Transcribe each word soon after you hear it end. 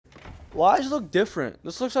Why does it look different?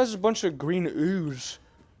 This looks like just a bunch of green ooze.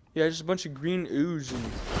 Yeah, just a bunch of green ooze. And...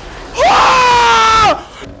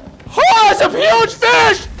 Ah! Oh, it's a huge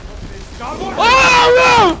fish!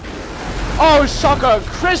 Oh, no! Oh, sucker.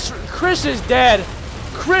 Chris is dead.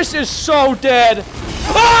 Chris is so dead.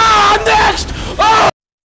 Ah, next! Oh!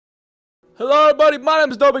 Hello, everybody. My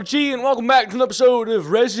name is Doublebigg, and welcome back to an episode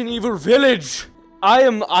of Resident Evil Village.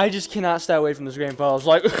 I just cannot stay away from this game, fellas.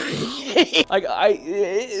 Like, this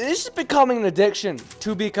is becoming an addiction,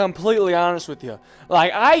 to be completely honest with you.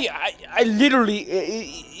 Like, I literally,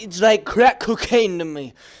 it's like crack cocaine to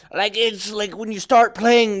me. Like, it's like when you start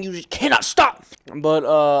playing, you just cannot stop. But,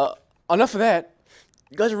 enough of that.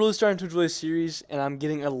 You guys are really starting to enjoy this series, and I'm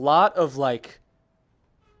getting a lot of, like,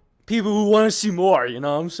 people who want to see more, you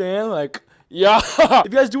know what I'm saying? Like, yeah. If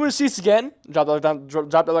you guys do want to see this again, drop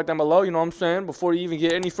that like down below, you know what I'm saying? Before you even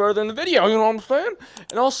get any further in the video, you know what I'm saying?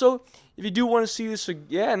 And also, if you do want to see this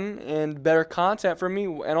again and better content from me,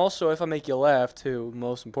 and also if I make you laugh too,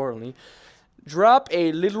 most importantly, drop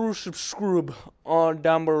a little subscribe on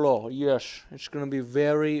down below. Yes, it's gonna be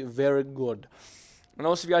very, very good. And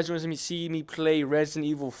also, if you guys want to see me play Resident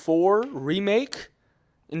Evil 4 Remake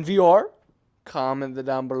in VR, comment that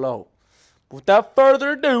down below. Without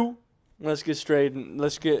further ado, let's get straight and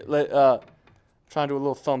try and do a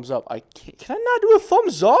little thumbs up. Can I not do a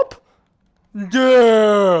thumbs up?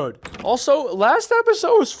 Dude. Also, last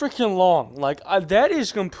episode was freaking long. Like, that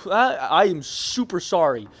is I am super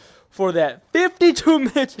sorry for that. 52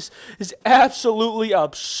 minutes is absolutely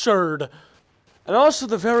absurd. And also,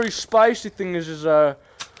 the very spicy thing is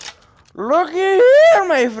looky here,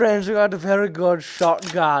 my friends. We got a very good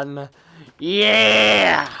shotgun.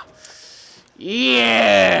 Yeah!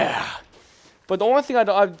 Yeah! But the only thing I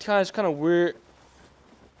kind of weird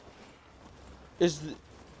is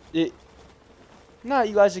not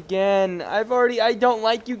you guys again. I don't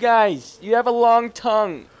like you guys. You have a long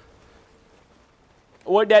tongue.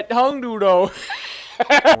 What that tongue do though?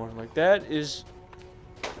 Like that is.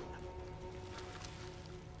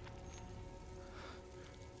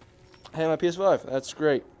 Hey, my PS5. That's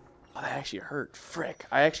great. Oh, that actually hurt. Frick.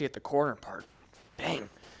 I actually hit the corner part. Dang.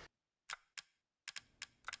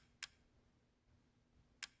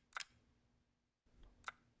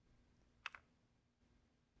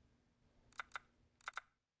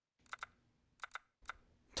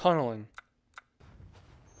 Tunneling.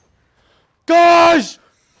 Guys!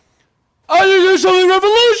 I need to do something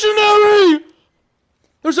revolutionary!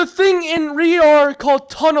 There's a thing in ResidentEvil called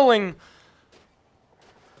tunneling.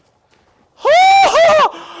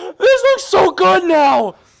 This looks so good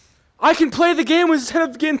now! I can play the game instead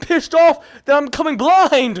of getting pissed off that I'm becoming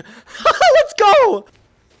blind! Let's go!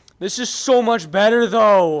 This is so much better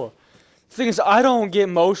though. The thing is, I don't get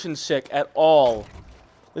motion sick at all.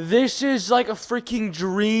 This is like a freaking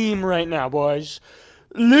dream right now, boys.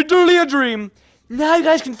 Literally a dream. Now you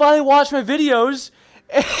guys can finally watch my videos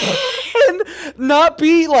and not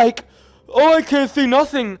be like, oh, I can't see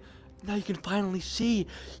nothing. Now you can finally see.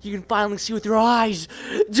 You can finally see with your eyes.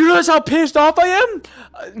 Do you notice how pissed off I am?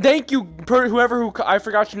 Thank you, whoever who I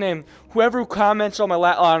forgot your name. Whoever who comments on my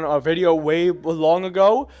on a video way long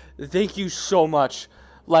ago. Thank you so much.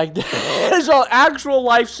 Like, that is an actual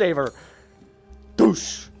lifesaver.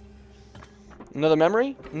 Douche. Another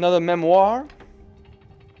memory? Another memoir?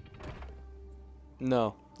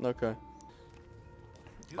 No. Okay.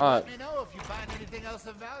 Let me know if you find anything else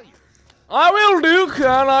of value. I will, Duke,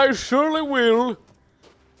 and I surely will.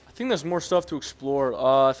 I think there's more stuff to explore.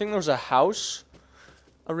 I think there's a house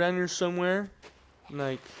around here somewhere.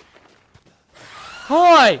 Like,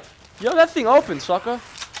 hi! Yo, that thing open, sucker.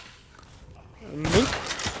 Mink.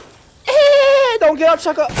 Don't get up,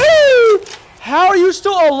 sucker. Ooh! How are you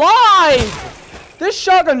still alive? This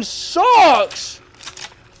shotgun sucks.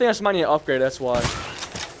 I think I just might need to upgrade, that's why.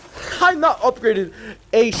 I've not upgraded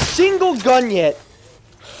a single gun yet.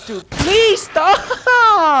 Dude, please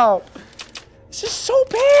stop! This is so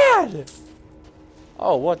bad!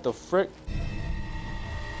 Oh, what the frick?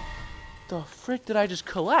 The frick did I just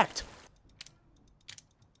collect?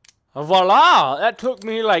 Voila! That took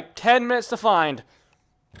me like 10 minutes to find.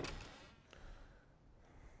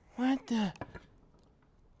 What the?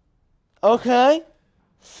 Okay.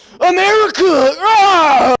 America!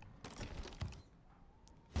 Ah!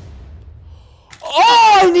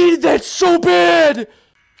 Oh, I needed that so bad!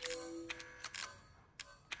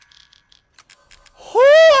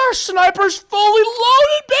 Oh, our sniper's fully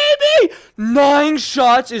loaded, baby! 9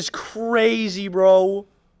 shots is crazy, bro.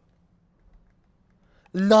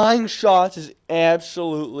 9 shots is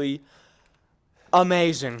absolutely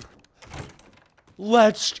amazing.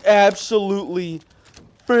 Let's absolutely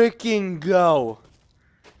freaking go.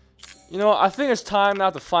 You know, I think it's time now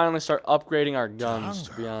to finally start upgrading our guns,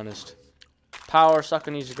 to be honest. Power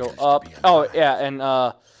sucker needs to go up. Oh, yeah, and,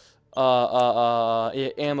 yeah,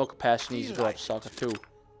 ammo capacity needs to go up, sucker, too.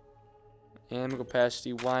 Ammo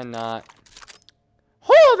capacity, why not?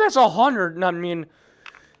 Oh, that's 100. I mean,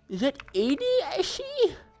 is it 80, I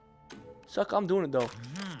see? Sucker, I'm doing it, though.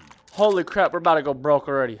 Holy crap, we're about to go broke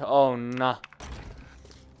already. Oh, nah.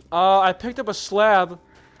 I picked up a slab.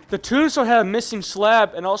 The tombstone had a missing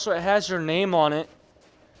slab, and also it has your name on it.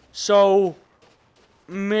 So,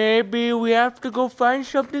 maybe we have to go find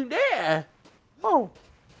something there. Oh,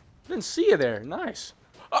 didn't see you there. Nice.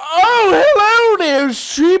 Oh, hello there,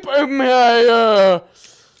 sheep. May I,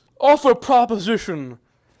 offer a proposition.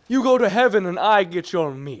 You go to heaven and I get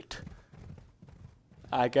your meat.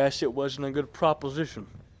 I guess it wasn't a good proposition.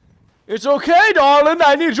 It's okay, darling.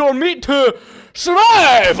 I need your meat to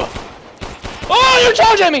survive. Oh, you're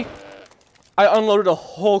charging at me! I unloaded a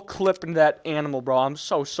whole clip in that animal, bro. I'm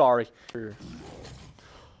so sorry.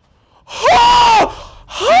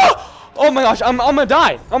 Oh my gosh, I'm gonna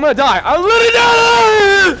die. I'm gonna die. I'm literally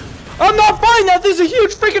dying! I'm not fighting that. This is a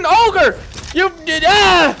huge freaking ogre. You did.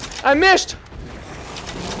 I missed.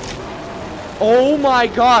 Oh my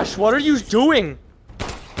gosh, what are you doing?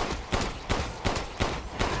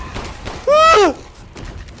 Oh!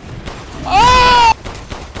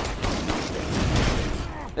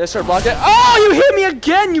 Yes, sir, block it. Oh, you hit me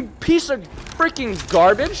again, you piece of freaking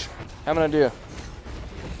garbage. I'm gonna do.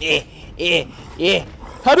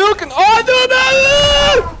 Hadouken! Oh, I do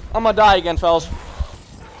it! I'm gonna die again, fellas.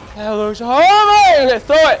 That looks horrible! Okay,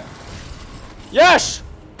 throw it! Yes!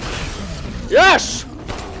 Yes!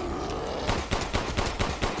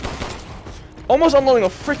 Almost unloading a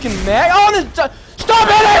freaking mag. Oh, this. Stop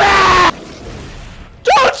hitting me!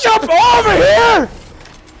 Don't jump over here!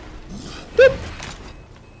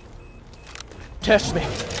 Test me.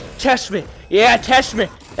 Test me. Yeah, test me.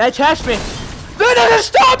 Test me. That doesn't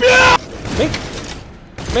stop you! Mink.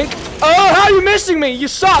 Mink. Oh, how are you missing me? You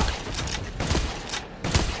suck.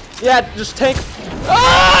 Yeah, just tank.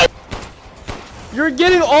 Ah! You're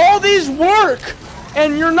getting all these work,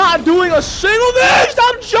 and you're not doing a single thing!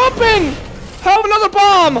 Stop jumping! Have another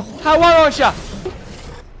bomb! Why don't ya?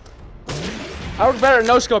 I work better at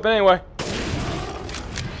no-scope anyway.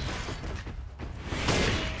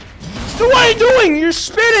 So what are you doing? You're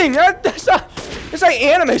spinning! That's not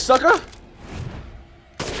anime, sucker!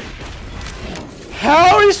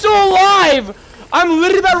 How are you still alive? I'm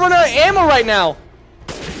literally about to run out of ammo right now!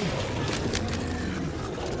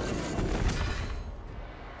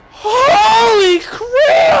 Holy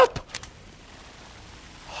crap!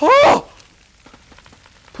 Oh!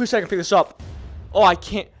 Please, I can pick this up. Oh, I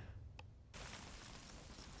can't.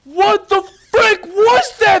 What the frick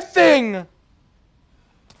was that thing?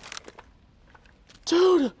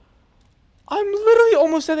 Dude, I'm literally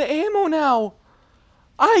almost out of ammo now.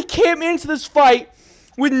 I came into this fight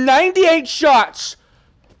with 98 shots.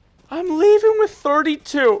 I'm leaving with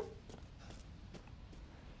 32.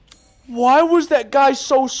 Why was that guy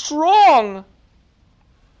so strong?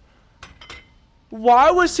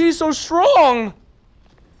 Why was he so strong?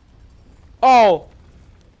 Oh,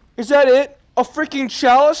 is that it? A freaking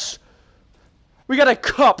chalice? We got a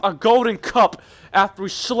cup, a golden cup, after we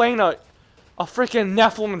slain a freaking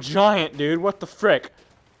Nephilim giant, dude. What the frick?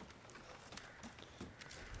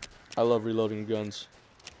 I love reloading guns.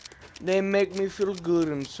 They make me feel good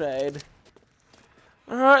inside.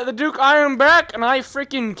 Alright, the Duke, I am back, and I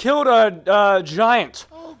freaking killed a giant.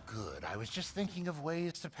 Oh, good. I was just thinking of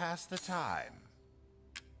ways to pass the time.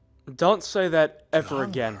 Don't say that ever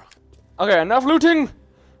again. Okay, enough looting.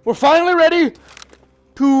 We're finally ready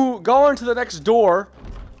to go into the next door.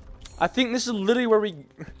 I think this is literally where we...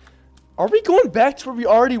 Are we going back to where we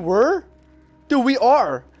already were? Dude, we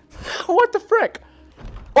are. What the frick?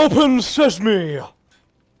 Open sesame.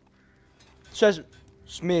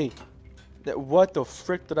 Sesame. What the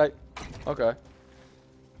frick did I... Okay.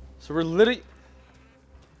 So we're literally...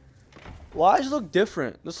 Why does it look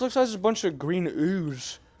different? This looks like just a bunch of green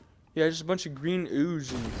ooze. Yeah, just a bunch of green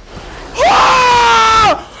ooze and...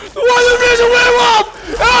 Ah! What is this, a werewolf?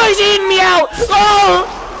 Oh, he's eating me out! Oh!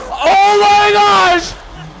 Oh my gosh!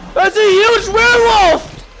 That's a huge werewolf!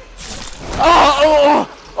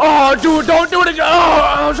 Oh, dude, don't do it!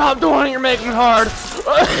 Oh, stop doing it, you're making it hard.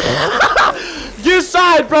 Get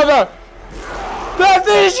aside, brother! That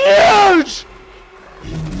thing's huge!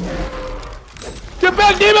 Get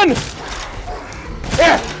back, demon!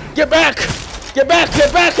 Here, get back! Get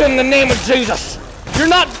back in the name of Jesus!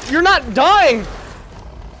 You're not dying!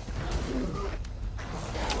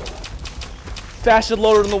 Fastest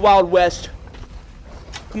loader in the Wild West.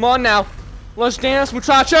 Come on now. Let's dance,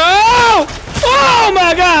 muchacho! Oh! Oh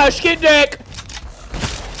my gosh, get dick!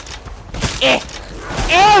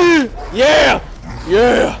 Yeah!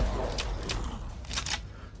 Yeah!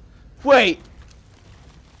 Wait.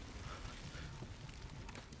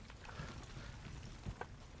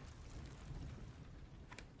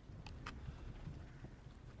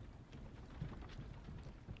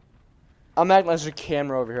 I'm acting like there's a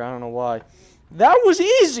camera over here, I don't know why. That was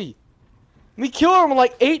easy! We killed him with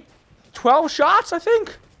like 12 shots, I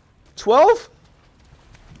think? 12?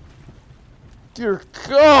 Dear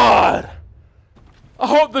God! I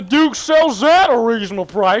hope the Duke sells that at a reasonable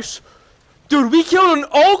price. Dude, we killed an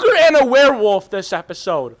ogre and a werewolf this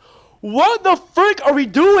episode. What the frick are we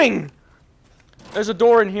doing? There's a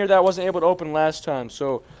door in here that I wasn't able to open last time,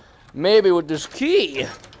 so maybe with this key,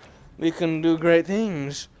 we can do great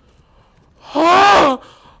things. Oh!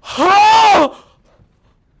 Oh!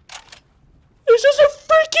 Is this a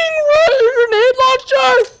freaking grenade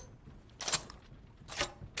launcher?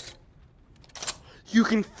 You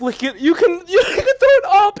can flick it. You can throw it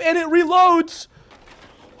up and it reloads.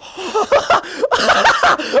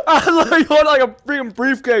 I literally hold like a freaking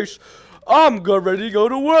briefcase. I'm good, ready to go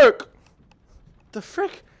to work. The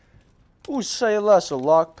frick? Ooh, say less, a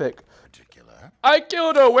lockpick. Particular. I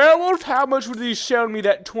killed a werewolf. How much would he sell me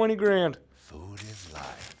that 20 grand? Food is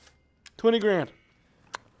life. 20 grand.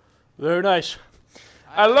 Very nice.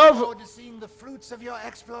 I look forward to seeing the fruits of your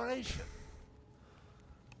exploration.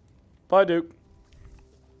 Bye, Duke.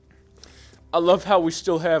 I love how we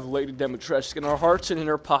still have Lady Demetrescu in our hearts and in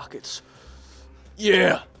our pockets.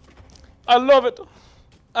 Yeah. I love it.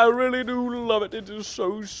 I really do love it. It is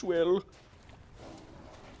so swell.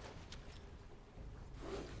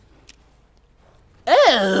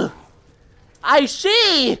 Oh! I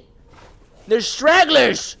see! There's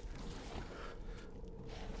stragglers!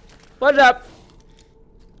 What's up?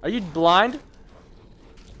 Are you blind?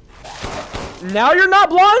 Now you're not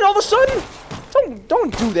blind all of a sudden?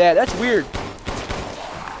 Don't do that. That's weird.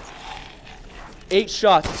 8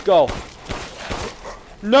 shots. Let's go.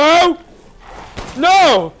 No!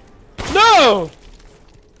 No! No!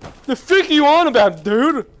 The frick are you on about,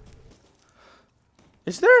 dude?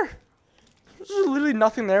 Is there? There's literally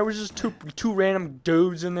nothing there. We're just two random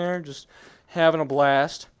dudes in there just having a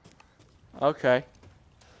blast. Okay.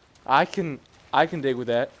 I can dig with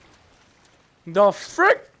that. The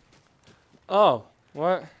frick? Oh,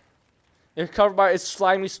 what? It's covered by its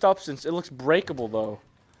slimy substance. It looks breakable though.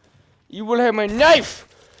 You will have my knife!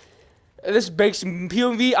 This bakes in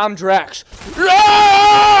POV, I'm Drax.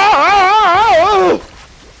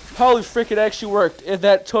 Holy frick, it actually worked.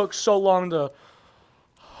 That took so long to...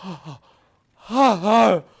 Oh,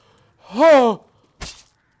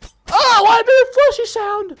 why did a flushy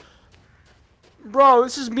sound? Bro,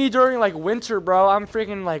 this is me during like winter, bro. I'm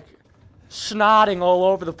freaking like snotting all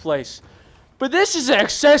over the place. But this is an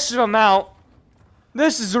excessive amount.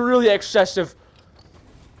 This is really excessive.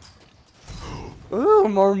 Ooh,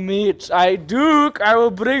 more meat. Duke, I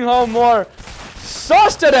will bring home more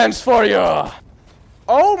sustenance for you.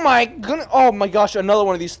 Oh my goodness. Oh my gosh, another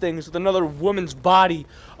one of these things with another woman's body.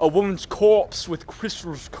 A woman's corpse with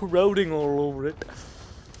crystals corroding all over it.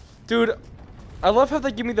 Dude, I love how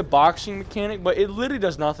they give me the boxing mechanic, but it literally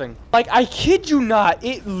does nothing. Like, I kid you not,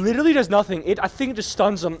 it literally does nothing. I think it just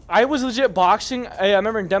stuns them. I was legit boxing. I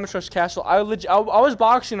remember in Demetrescu Castle, I was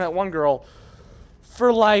boxing that one girl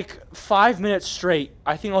for like 5 minutes straight.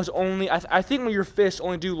 I think I was only, I think your fists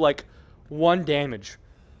only do like 1 damage.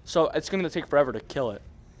 So it's gonna take forever to kill it.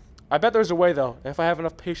 I bet there's a way though. If I have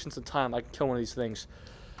enough patience and time, I can kill one of these things.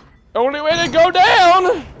 Only way to go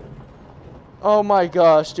down! Oh my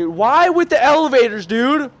gosh, dude. Why with the elevators,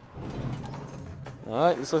 dude?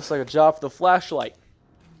 Alright, this looks like a job for the flashlight.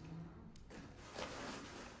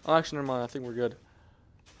 Oh, actually, never mind. I think we're good.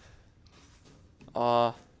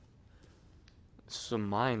 This is a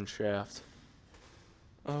mine shaft.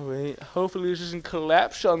 Oh, wait. Hopefully this doesn't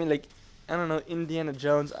collapse on me like, I don't know, Indiana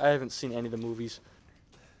Jones. I haven't seen any of the movies.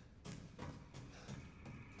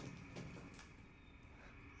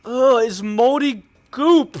 Oh, it's moldy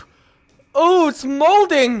goop. Oh, it's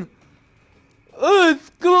molding. Oh, it's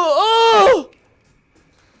go. Oh.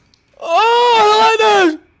 Oh, I don't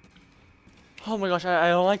like this. Oh my gosh, I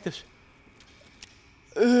don't like this.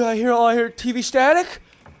 I hear TV static.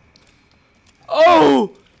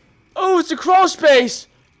 Oh, oh, it's a crawl space.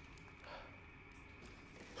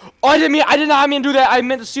 Oh, I did not mean to do that. I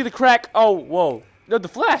meant to see the crack. Oh, whoa, no, the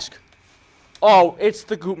flask. Oh, it's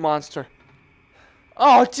the goop monster.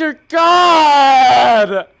 Oh, dear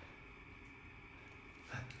God.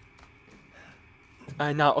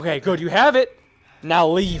 I know. Okay, good. You have it. Now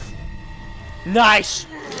leave. Nice.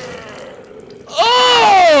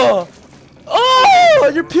 Oh!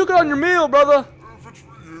 Oh! You're puking on your meal, brother. If it's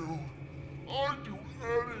for you, I'd do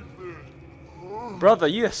anything. Brother,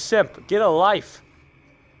 you a simp. Get a life.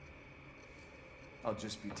 I'll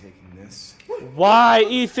just be taking this. Why,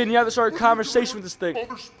 Ethan? You have to start a conversation with this thing.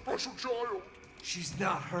 Mother's special child. She's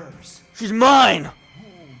not hers. She's mine. Oh,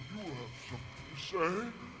 you have something to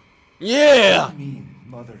say? Yeah. I mean,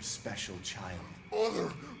 mother's special child.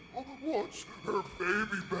 Mother wants her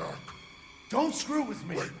baby back. Don't screw with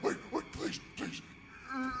me. Wait, please. If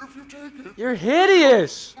you take it, You're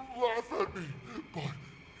hideous. laugh at me. But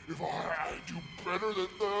if I do better than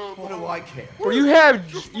them, What do I care? Bro, you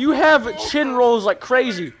have chin rolls like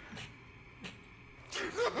crazy.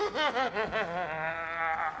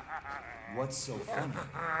 What's so funny?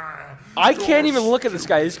 I can't even look at this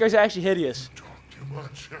guy. This guy's actually hideous. talk too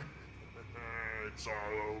much. It's all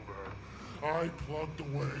over. I plugged the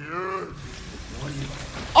way in.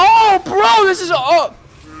 Oh, bro, this is oh,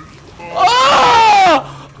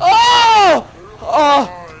 oh, oh, oh,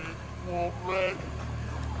 I won't let you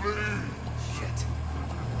bleed. Shit.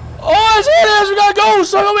 oh, it's hideous. We gotta go,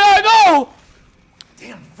 son. We gotta go.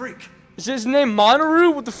 Damn freak. Is his name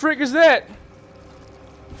Monaru? What the frick is that?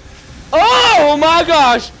 Oh my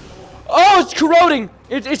gosh! Oh, it's corroding.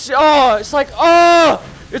 It's like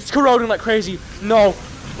it's corroding like crazy. No.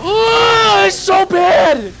 Oh, it's so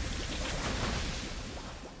bad.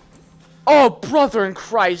 Oh, brother in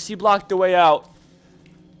Christ, he blocked the way out.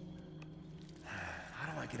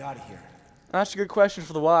 How do I get out of here? That's a good question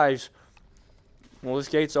for the wise. Well, this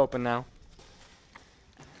gate's open now.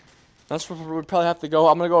 That's where we'd probably have to go.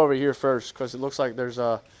 I'm gonna go over here first because it looks like there's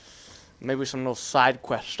maybe some little side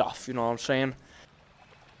quest stuff. You know what I'm saying?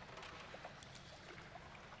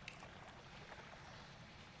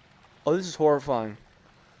 Oh, this is horrifying.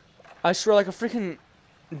 I swear, like a freaking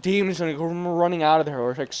demon's gonna go running out of there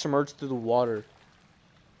or like submerged through the water.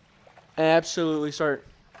 Absolutely start.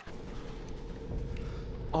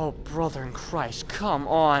 Oh, brother in Christ, come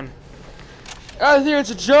on. I think it's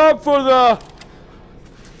a job for the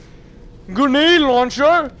grenade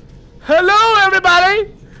launcher. Hello,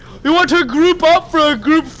 everybody. You want to group up for a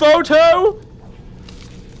group photo?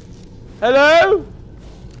 Hello?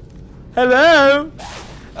 Hello?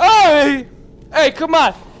 Hey! Hey, come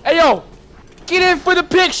on. Hey, yo. Get in for the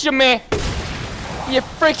picture, man. You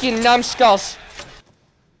freaking numbskulls.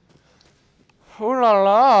 Oh la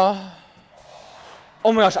la.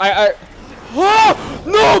 Oh my gosh, oh!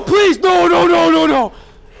 No, please! No!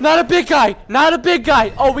 Not a big guy! Not a big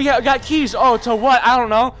guy! Oh, we got keys. Oh, to what? I don't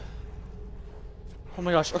know. Oh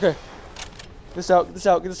my gosh, okay. Get this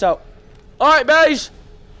out. Alright, guys.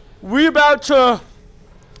 I'm about to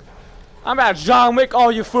John Wick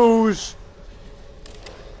all you fools.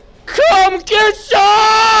 Come get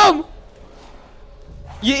some!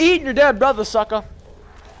 You eating your dead brother, sucker.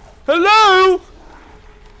 Hello?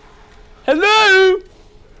 Hello?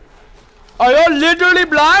 Are you literally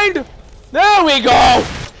blind? There we go!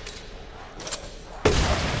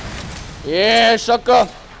 Yeah, sucker.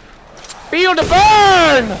 Feel the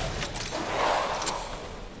burn!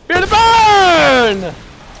 Feel the burn!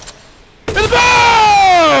 Feel the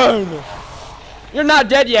burn! You're not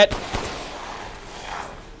dead yet.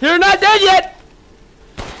 You're not dead yet!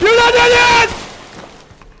 You're not dead yet!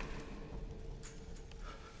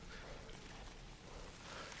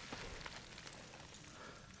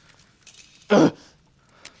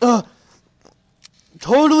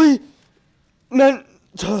 Totally meant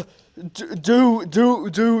to do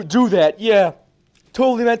that, yeah.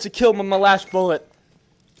 Totally meant to kill him with my last bullet.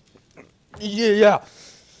 Yeah.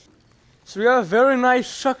 So we got a very nice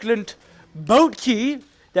succulent boat key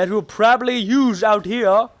that we'll probably use out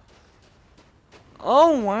here.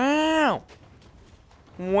 Oh, wow.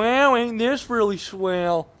 Wow, ain't this really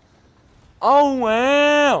swell? Oh,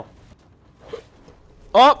 wow.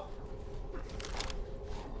 Up.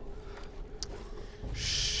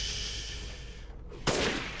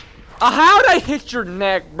 How'd I hit your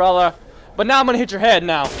neck, brother? But now I'm gonna hit your head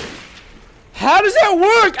now. How does that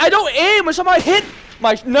work? I don't aim when somebody hit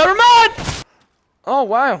my... Never mind! Oh,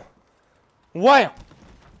 wow. Wow.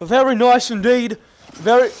 Very nice indeed.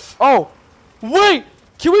 Very... Oh. Wait!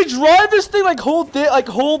 Can we drive this thing, like, hold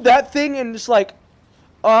that thing and just, like...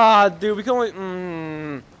 dude, we can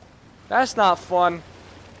only... That's not fun.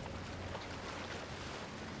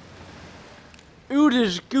 Ooh,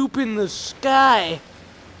 there's goop in the sky.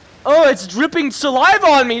 Oh, it's dripping saliva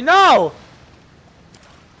on me! No!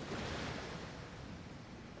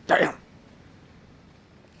 Damn.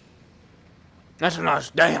 That's a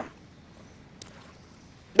nice damn.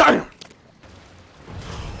 Damn!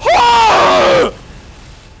 Oh!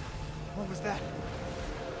 What was that?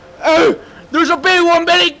 Oh! There's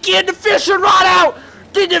get the fishing rod out!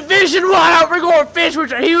 Get the fishing rod out! We're going fish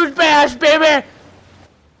with a huge bass, baby!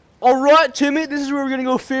 Alright, Timmy, this is where we're gonna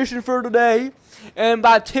go fishing for today. And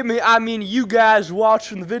by Timmy, I mean you guys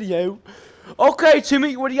watching the video. Okay,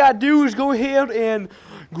 Timmy, what you gotta do is go ahead and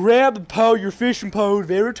grab the pole, your fishing pole,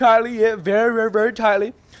 very tightly. Yeah, very, very, very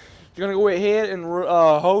tightly. You're gonna go ahead and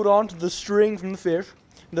hold on to the string from the fish,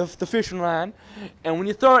 the fishing line. And when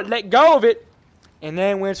you throw it, let go of it. And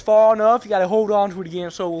then when it's far enough, you gotta hold on to it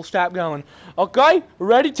again so we'll stop going. Okay,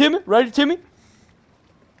 ready, Timmy? Ready, Timmy?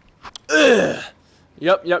 Ugh.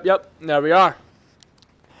 Yep. There we are.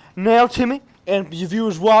 Now, Timmy, and your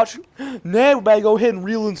viewers watching, now we better go ahead and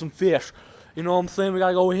reel in some fish. You know what I'm saying? We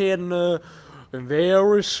gotta go ahead and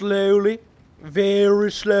very slowly reel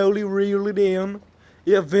it in.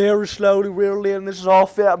 Yeah, very slowly reel it in. This is all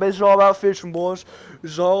about fishing, boys.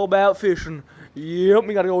 This is all about fishing. Yep,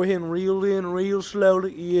 we gotta go ahead and reel in real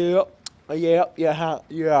slowly. Yep. Yeah.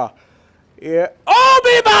 Oh,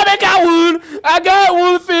 baby, I got one! I got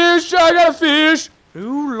one fish! I got a fish!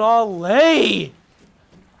 Ooh la lay!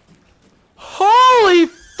 Holy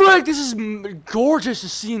frick, this is gorgeous to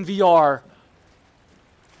see in VR.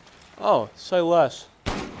 Oh, say less.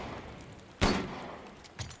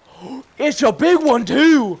 It's a big one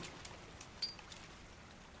too!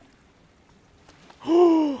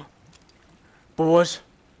 Boys,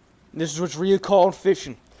 this is what's really called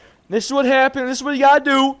fishing. This is what happened. This is what you gotta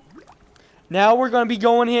do. Now we're gonna be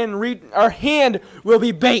going in and our hand will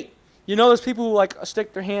be bait. You know those people who like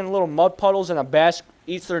stick their hand in little mud puddles and a bass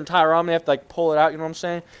eats their entire arm and they have to like pull it out, you know what I'm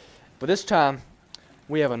saying? But this time,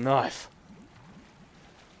 we have a knife.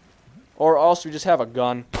 Or else we just have a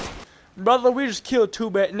gun. Brother, we just killed 2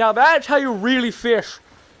 bait. Now that's how you really fish.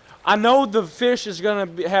 I know the fish is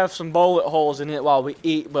gonna have some bullet holes in it while we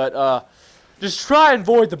eat, but just try and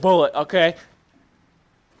avoid the bullet, okay?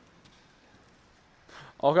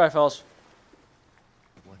 Okay, fellas.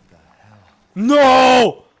 What the hell?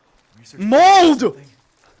 No! Mold!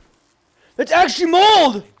 That's actually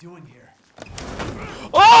mold! What are they doing here?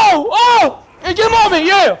 Oh! Hey, get him on me,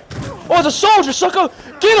 yeah! Oh, it's a soldier, sucker!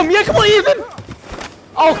 Get him, yeah, come on, Ethan!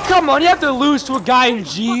 Oh, come on, you have to lose to a guy in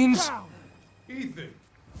jeans. Ethan!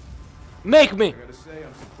 Make me! I gotta say,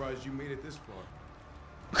 I'm surprised you made it this far.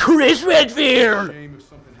 Chris Redfield! Shame if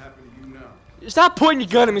something happened to you now. Stop pointing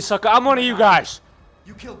your gun at me, sucker. I'm one of you guys.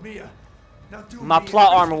 You killed Mia. Now do My me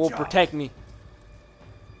plot and armor finish will the job. protect me.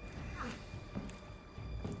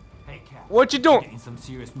 Hey, Cap. What you doing? Getting some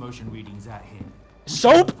serious motion readings out here.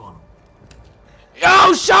 Soap? Move on.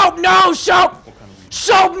 Oh, soap! No, soap!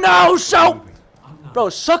 Soap! No, soap! I'm not Bro,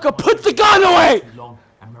 sucker, put the gun away! too long,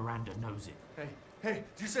 and Miranda knows it. Hey,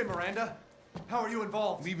 did you say Miranda? How are you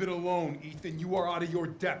involved? Leave it alone, Ethan. You are out of your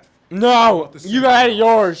depth. No, you got out of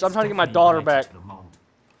yours. I'm trying to get my Definitely daughter related back. to the mold.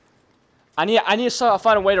 I need to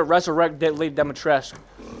find a way to resurrect Lady Demetresque.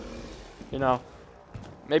 You know,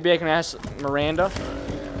 maybe I can ask Miranda.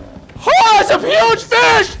 Oh, it's a huge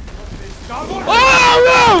fish! Oh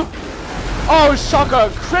no! Oh,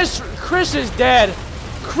 sucker! Chris is dead.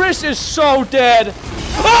 Chris is so dead.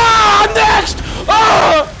 Ah, I'm next!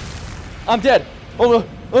 Ah! I'm dead. Oh,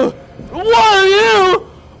 what are you?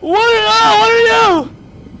 What are you?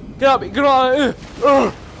 Get up! Get on!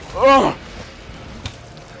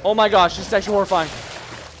 Oh my gosh, this is actually horrifying.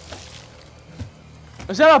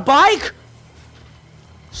 Is that a bike?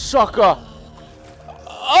 Sucker.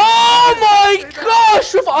 Oh my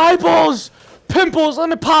gosh, with eyeballs! Pimples, let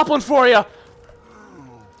me pop one for you.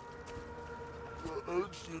 The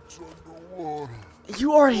exit's underwater.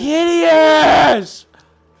 You are hideous!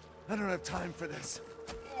 I don't have time for this.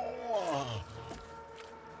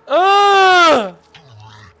 Ugh!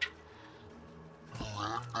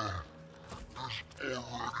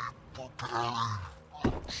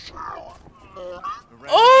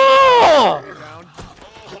 Oh!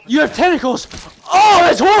 You have tentacles! Oh,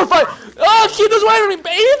 that's horrifying! Oh, keep this away from me!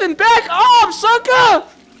 Ethan, back off, sucker!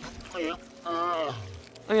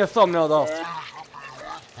 I need a thumbnail, though.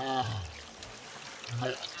 What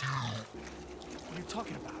are you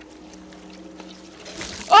talking about?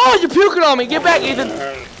 Oh, you're puking on me! Get back, Ethan!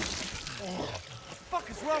 What the fuck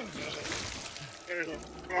is wrong with you?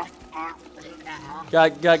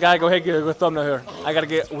 Gotta go ahead and get a thumbnail here. I gotta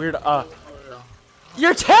get weird,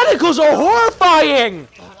 Your tentacles are horrifying!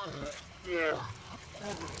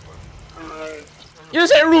 You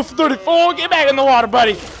just hit roof 34, get back in the water,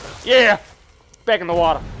 buddy! Yeah! Back in the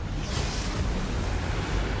water.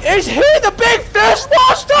 Is he the big fish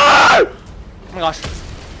monster? Oh my gosh.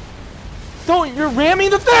 Don't, you're ramming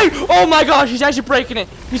the thing! Oh my gosh, he's actually breaking it.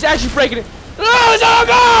 He's actually breaking it.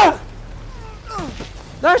 No!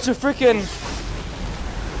 That's a freaking...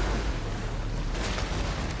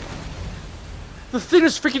 The thing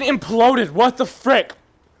is freaking imploded. What the frick?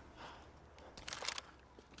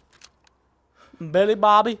 Billy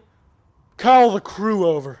Bobby, call the crew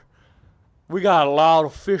over. We got a lot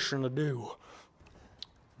of fishing to do.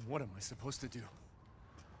 What am I supposed to do?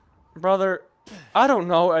 Brother, I don't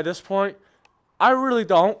know at this point. I really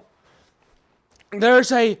don't.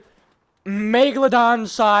 There's a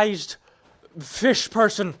megalodon-sized fish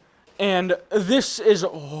person, and this is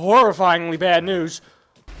horrifyingly bad news.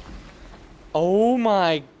 Oh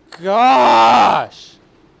my gosh!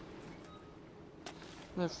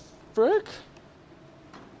 The frick?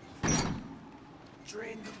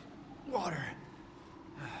 Drain the water.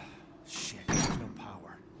 Shit, there's no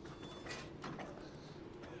power.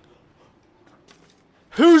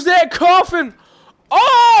 Who's that coughing?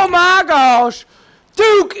 Oh my gosh!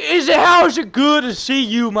 Duke, how is it good to see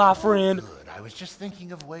you, my friend? Good. I was just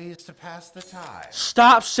thinking of ways to pass the time.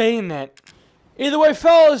 Stop saying that. Either way,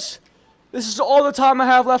 fellas, this is all the time I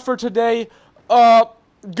have left for today.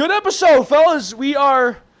 Good episode, fellas. We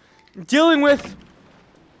are dealing with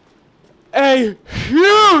a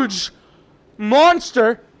huge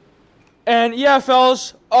monster. And yeah,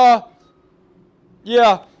 fellas,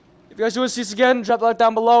 yeah. If you guys do want to see this again, drop a like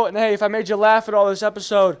down below. And hey, if I made you laugh at all this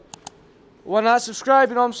episode, why not subscribe?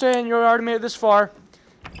 You know what I'm saying? You already made it this far.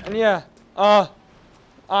 And yeah, oh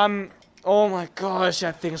my gosh,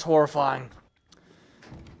 that thing's horrifying.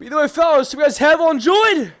 But either way, fellas, you guys have all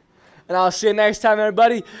enjoyed. And I'll see you next time,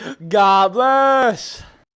 everybody. God bless.